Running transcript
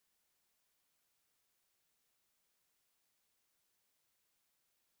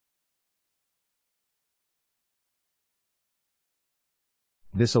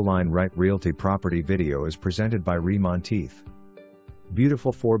This Align Right Realty property video is presented by Monteith.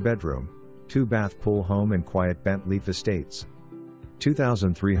 Beautiful 4-bedroom, 2-bath pool home in quiet Bent Leaf Estates.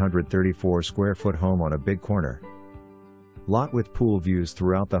 2,334 square foot home on a big corner lot with pool views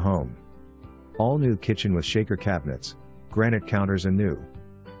throughout the home. All new kitchen with shaker cabinets, granite counters and new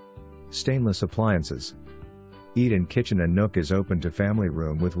stainless appliances. Eat-in kitchen and nook is open to family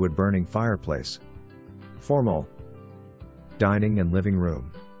room with wood-burning fireplace. Formal dining and living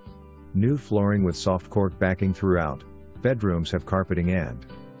room. New flooring with soft cork backing throughout. Bedrooms have carpeting and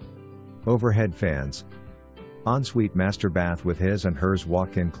overhead fans. Ensuite master bath with his and hers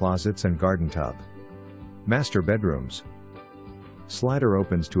walk-in closets and garden tub. Master bedrooms. Slider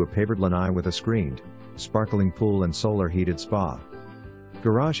opens to a pavered lanai with a screened, sparkling pool and solar heated spa.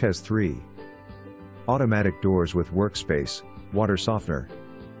 Garage has 3 automatic doors with workspace, water softener.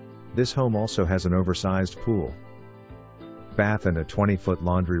 This home also has an oversized pool, bath and a 20-foot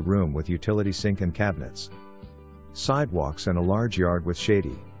laundry room with utility sink and cabinets. Sidewalks and a large yard with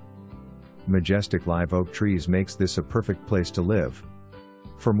shady, majestic live oak trees makes this a perfect place to live.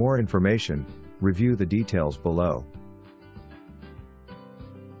 For more information, review the details below.